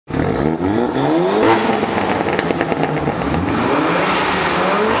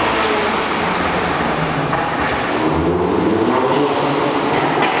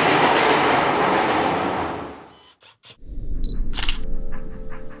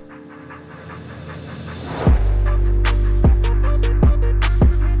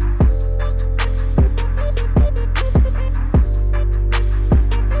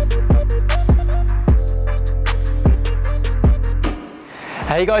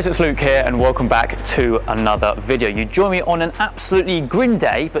Hey guys, it's Luke here and welcome back to another video. You join me on an absolutely grim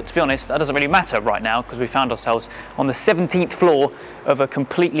day, but to be honest, that doesn't really matter right now because we found ourselves on the 17th floor of a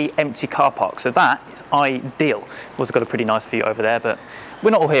completely empty car park. So that is ideal. We've also got a pretty nice view over there, but we're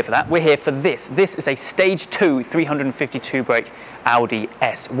not all here for that. We're here for this. This is a Stage 2 352 brake Audi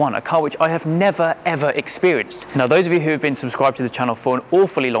S1, a car which I have never ever experienced. Now, those of you who have been subscribed to the channel for an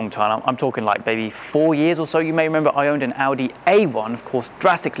awfully long time, I'm talking like maybe 4 years or so, you may remember I owned an Audi A1, of course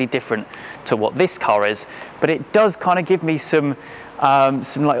drastically different to what this car is, but it does kind of give me some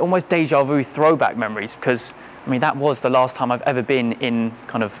like almost deja vu throwback memories, because I mean that was the last time I've ever been in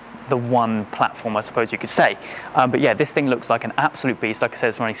kind of the one platform, I suppose you could say. But yeah, this thing looks like an absolute beast. Like I said,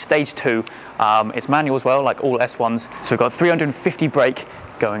 it's running Stage 2. It's manual as well, like all S1s. So we've got 350 brake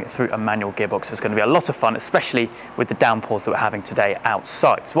going through a manual gearbox. So it's going to be a lot of fun, especially with the downpours that we're having today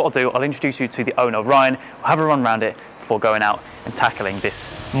outside. So what I'll do, I'll introduce you to the owner, Ryan. We'll have a run around it before going out and tackling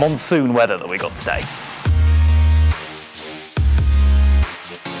this monsoon weather that we got today.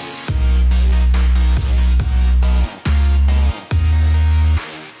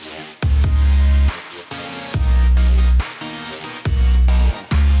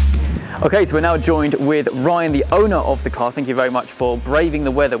 Okay, so we're now joined with Ryan, the owner of the car. Thank you very much for braving the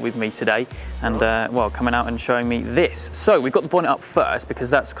weather with me today and well, coming out and showing me this. So we've got the bonnet up first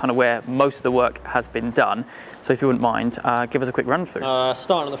because that's kind of where most of the work has been done. So if you wouldn't mind, give us a quick run through.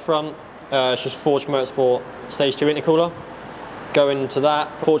 Starting at the front, it's just Forged Motorsport Stage 2 intercooler. Going to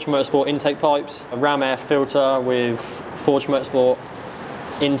that, Forged Motorsport intake pipes, a ram air filter with Forged Motorsport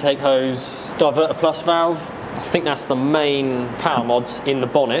intake hose, diverter plus valve. I think that's the main power mods in the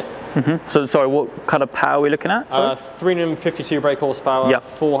bonnet. Mm-hmm. So sorry, what kind of power are we looking at? 352 brake horsepower, yep.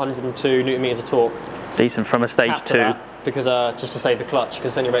 402 Newton meters of torque. Decent from a Stage 2. Because just to save the clutch,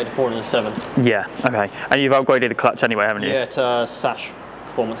 because it's only rated 407. Yeah, okay. And you've upgraded the clutch anyway, haven't you? Yeah, to Sash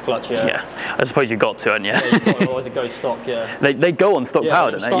performance clutch, yeah. Yeah, I suppose you got to, haven't you? Yeah, you've got to, otherwise it goes stock, yeah. They go on stock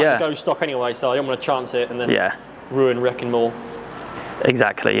power, don't they? Yeah, they go stock anyway, so I don't want to chance it and then ruin wrecking more.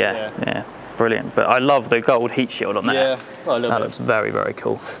 Exactly, yeah. Brilliant. But I love the gold heat shield on there. Yeah, well, a little bit. That looks very, very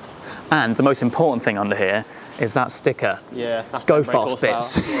cool. And the most important thing under here is that sticker. Yeah, that's Go Fast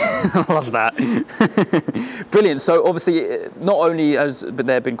Bits. I love that. Brilliant. So obviously, not only has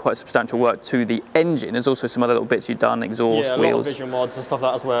there been quite substantial work to the engine, there's also some other little bits you've done, exhaust, wheels. Yeah, a lot of visual mods and stuff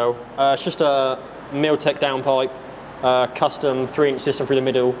like that as well. It's just a Miltech downpipe, custom 3-inch system through the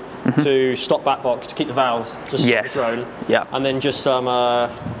middle to stop back box to keep the valves just thrown. Yeah. And then just some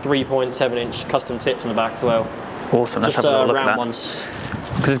 3.7-inch custom tips in the back as well. Awesome. Let's have a look at that. Ones.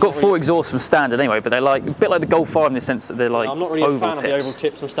 Because it's got 4 exhausts from standard anyway, but they're like a bit like the Golf 5 in the sense that they're like oval tips. I'm not really a fan of the oval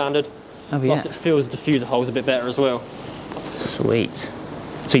tips from standard. Oh, plus it feels the diffuser holes a bit better as well. Sweet.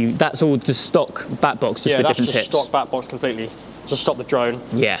 So that's all just stock back box, just with different tips? Yeah, that's just stock back box completely. Just stop the drone.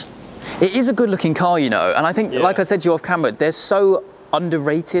 Yeah. It is a good looking car, you know, and I think, like I said to you off camera, they're so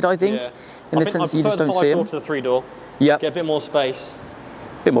underrated, I think, in the sense that you just don't see them. I prefer the 5-door to the 3-door. Yeah. Get a bit more space.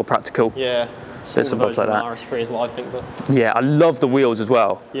 A bit more practical. Yeah. Bits and bobs like that. RS3 is what I think, but yeah, I love the wheels as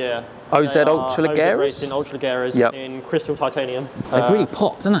well. Yeah. OZ Ultra Leggera? Racing Ultra Leggeras in crystal titanium. They really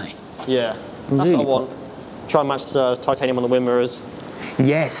pop, don't they? Yeah. That's what I want. Try and match the titanium on the wind mirrors.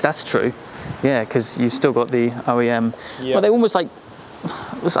 Yes, that's true. Yeah, because you've still got the OEM. Yeah. Well, they're almost like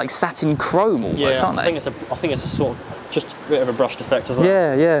satin chrome almost, aren't they? I think it's a sort of just a bit of a brushed effect as well.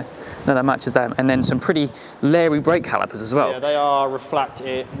 Yeah, yeah. No, that matches them. And then some pretty leery brake calipers as well. Yeah, they are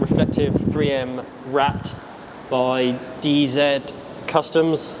reflective 3M wrapped by DZ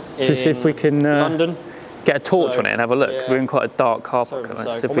Customs in see if we can London. Get a torch on it and have a look, because we're in quite a dark car park.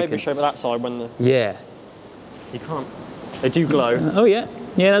 Or maybe show that side when the... Yeah. You can't... They do glow. Oh yeah.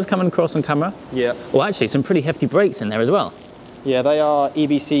 Yeah, that's coming across on camera. Yeah. Well, actually, some pretty hefty brakes in there as well. Yeah, they are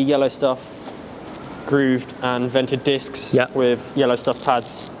EBC yellow stuff, grooved and vented discs with yellow stuff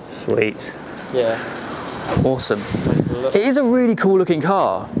pads. Sweet. Yeah. Awesome. It is a really cool looking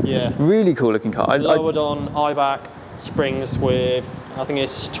car. Yeah. Really cool looking car. It's lowered on I-back springs with, I think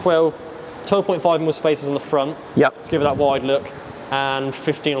it's 12.5 mil spaces on the front. Yep. Let's give it that wide look, and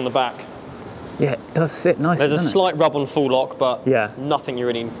 15 on the back. Yeah, it does sit nice. There's a slight rub on full lock, but nothing you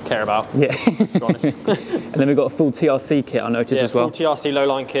really care about. Yeah. To be honest. And then we've got a full TRC kit, I noticed as well. Full TRC low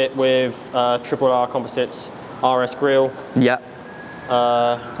line kit with triple R composites, RS grille. Yeah.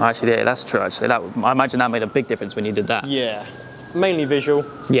 Actually, yeah, that's true. Actually, I imagine that made a big difference when you did that. Yeah. Mainly visual.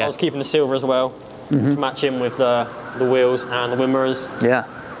 Yeah. I was keeping the silver as well to match in with the wheels and the wind mirrors. Yeah.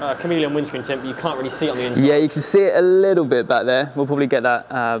 chameleon windscreen tint, but you can't really see it on the inside. Yeah, you can see it a little bit back there. We'll probably get that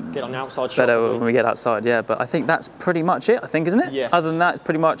get on the outside better shot, when we get outside, yeah. But I think that's pretty much it, I think, isn't it? Yes. Other than that, it's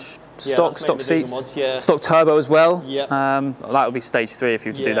pretty much stock seats, mods, yeah. stock turbo as well. Yeah. that would be stage 3 if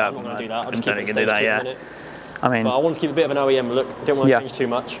you were to do that. I'm not going to do that. I'll just keep keep it do that, yeah. I mean, but I want to keep a bit of an OEM look. Didn't want to change too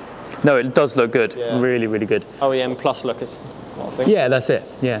much. No, it does look good. Yeah. Really, really good. OEM plus look is what I think. Yeah, that's it.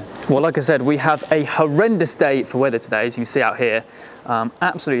 Yeah. Well, like I said, we have a horrendous day for weather today, as you can see out here.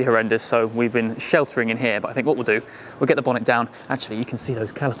 Absolutely horrendous. So we've been sheltering in here. But I think what we'll do, we'll get the bonnet down. Actually, you can see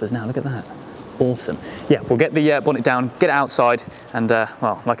those calipers now. Look at that. Awesome. Yeah, we'll get the bonnet down, get it outside, and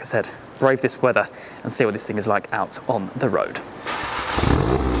well, like I said, brave this weather and see what this thing is like out on the road.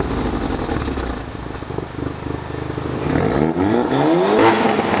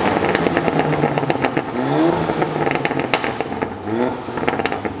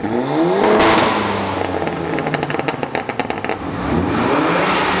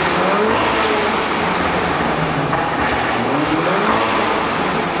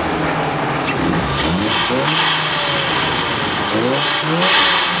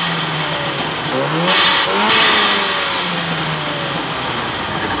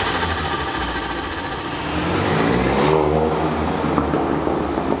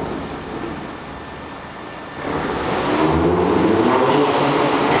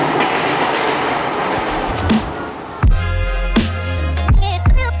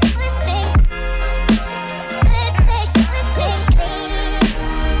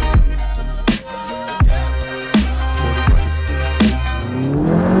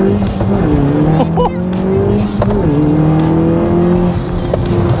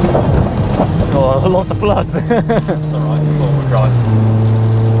 Lots of floods. It's alright, four-wheel drive.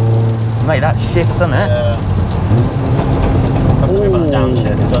 Mate, that shifts, doesn't it? Yeah. That's something about the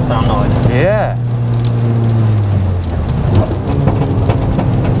downshift, it does sound nice. Yeah.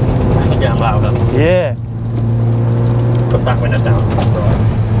 You're getting louder. Yeah. Put that window down. Right.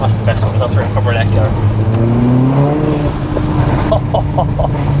 That's the best one, that's for a proper echo.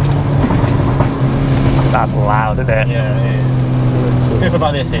 That's loud, isn't it? Yeah, it is. The good thing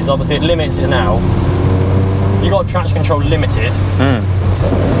about this is, obviously it limits it now. You got traction control limited,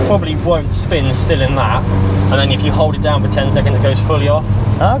 probably won't spin still in that, and then if you hold it down for 10 seconds it goes fully off.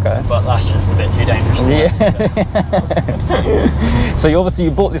 Okay. But that's just a bit too dangerous. Yeah. So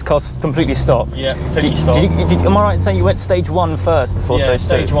you bought this car completely stock. Yeah, completely stock. Am I right in saying you went stage 1 first before stage 2? Yeah,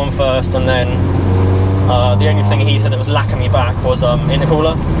 stage 1 first, and then the only thing he said that was lacking me back was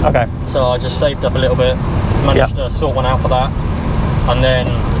intercooler. Okay. So I just saved up a little bit, managed to sort one out for that, and then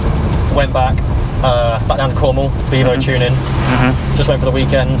went back down to Cornwall, Bevo tuning. Just went for the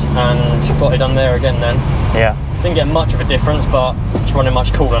weekend and got it done there again then. Yeah. Didn't get much of a difference, but it's running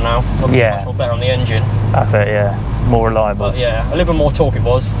much cooler now. Obviously much more better on the engine. That's it, yeah. More reliable. But yeah, a little bit more torque it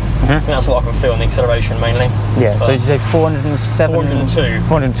was. I think that's what I can feel in the acceleration mainly. Yeah, but so did you say 407? 402.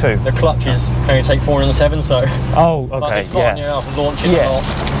 402. The clutches only take 407, so. Oh, okay. But it's fine, launching it all.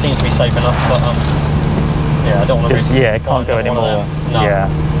 Seems to be safe enough, but yeah, I don't want to risk. Yeah, it can't go anymore. No. Yeah.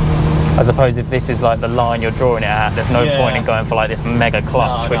 I suppose if this is like the line you're drawing it at, there's no point in going for like this mega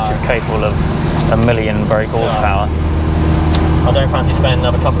clutch, which is capable of 1 million brake horsepower. I don't fancy spending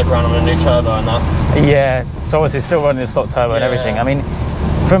another couple of grand on a new turbo and that. Yeah, so obviously it's still running the stock turbo and everything. I mean,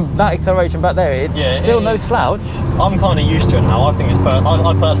 from that acceleration back there, it's still no slouch. I'm kind of used to it now. I think it's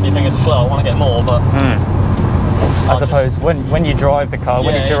I personally think it's slow. I want to get more, but I suppose when you drive the car,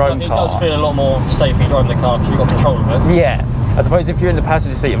 when it's your own car, it does feel a lot more safe when you're driving the car because you've got control of it. Yeah. I suppose if you're in the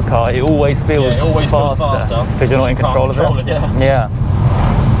passenger seat of a car, it always feels faster because you're not in control of it. Yeah.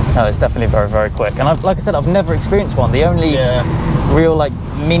 No, it's definitely very, very quick. And like I said, I've never experienced one. The only real like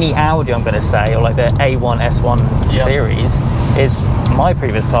mini Audi, I'm going to say, or like the A1 S1 series, is my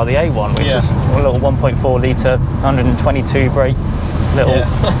previous car, the A1, which is a little 1.4 litre, 122 brake little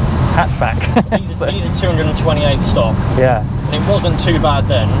hatchback. These are 228 stock. Yeah. And it wasn't too bad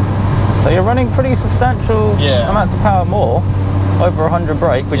then. So you're running pretty substantial amounts of power more, over 100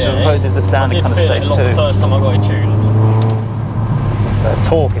 brake, which I suppose is the standard kind of stage 2. The first time I got it tuned. The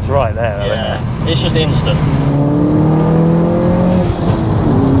torque is right there, isn't it? It's just instant.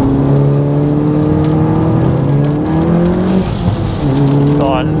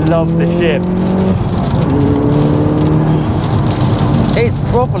 Oh, I love the shifts. It's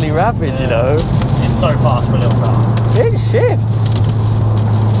properly rapid, you know. It's so fast for a little car. It shifts.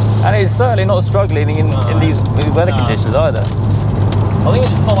 And it's certainly not struggling in these weather conditions either. I think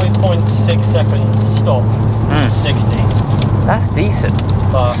it's 5.6 seconds stop to 60. That's decent.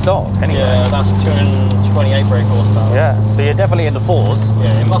 Stock, anyway. Yeah, that's 228 brake horsepower. Yeah, so you're definitely in the 4s.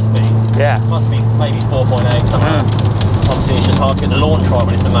 Yeah, it must be. Yeah. It must be maybe 4.8 something. obviously it's just hard to get the launch right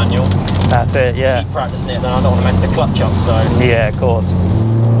when it's a manual. That's it, yeah. Keep practicing it, then I don't want to mess the clutch up, so. Yeah, of course.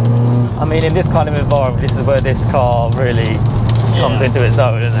 I mean, in this kind of environment, this is where this car really comes into its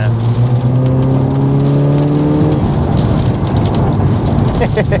own, isn't it?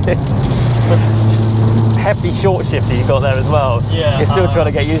 Hefty short shifter you got there as well. Yeah. You're still trying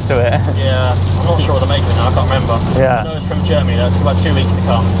to get used to it. Yeah, I'm not sure what they're making now, I can't remember. Yeah. I know it's from Germany, though. It took about 2 weeks to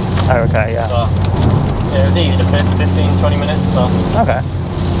come. Oh, okay, yeah. But, yeah, it was easy to fit, 15, 20 minutes, but... Okay.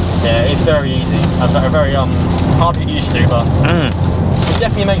 Yeah, it's very easy. Very hard to get used to, but... It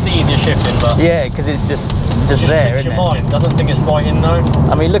definitely makes it easier shifting, but... Yeah, because it's just there, isn't your it? mind. Doesn't think it's right in, though.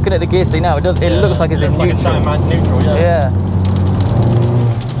 I mean, looking at the gear stick now, it looks like it's in neutral. Like it's neutral, yeah. Yeah.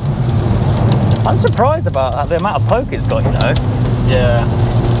 I'm surprised about the amount of poke it's got, you know. Yeah.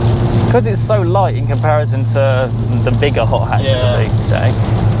 Because it's so light in comparison to the bigger hot hatches, Yeah. I think, say.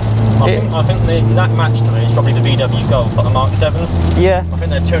 I think the exact match to me is probably the VW Golf, like the Mark 7s. Yeah. I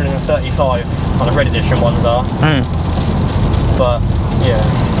think they're 235 on the Red Edition ones are. But, yeah,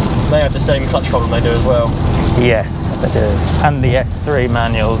 they have the same clutch problem they do as well. Yes, they do. And the S3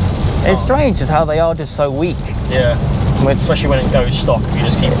 manuals. It's strange just how they are just so weak. Yeah. Especially when it goes stock, if you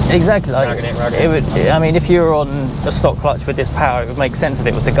just keep exactly like ragging it. It would. I mean, if you're on a stock clutch with this power, it would make sense if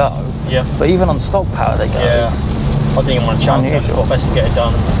it were to go. Yeah. But even on stock power, they go. Yeah. I didn't even want to chance it. I thought best to get it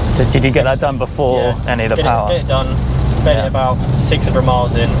done. Did you get that done before any of the power? Get it done. Bed it about 600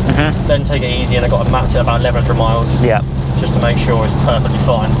 miles in. Then take it easy, and I got it mapped at about 1100 miles. Yeah. Just to make sure it's perfectly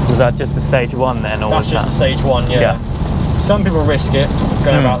fine. Was that just the stage 1 then, or that's was just that? the stage 1? Yeah. Some people risk it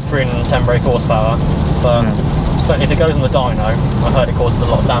going about 310 brake horsepower, but. So if it goes on the dyno, I heard it causes a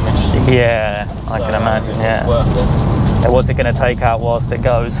lot of damage. Yeah, I can imagine, yeah. Worth it. And what's it going to take out whilst it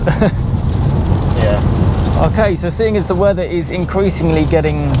goes? Yeah. Okay, so seeing as the weather is increasingly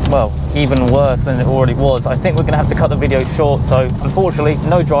getting, well, even worse than it already was, I think we're going to have to cut the video short. So unfortunately,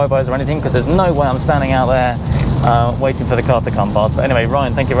 no drive-bys or anything, because there's no way I'm standing out there waiting for the car to come past. But anyway,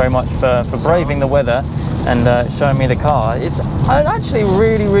 Ryan, thank you very much for braving the weather and showing me the car. I actually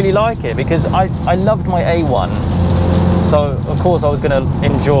really like it, because I loved my A1, so of course I was going to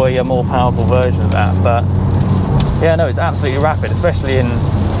enjoy a more powerful version of that. But yeah, no, it's absolutely rapid, especially in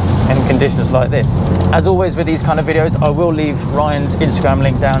conditions like this. As always with these kind of videos, I will leave Ryan's Instagram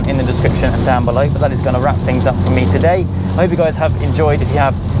link down in the description and down below, but that is going to wrap things up for me today. I hope you guys have enjoyed. If you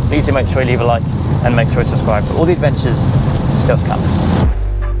have, please do make sure you leave a like and make sure you subscribe for all the adventures still to come.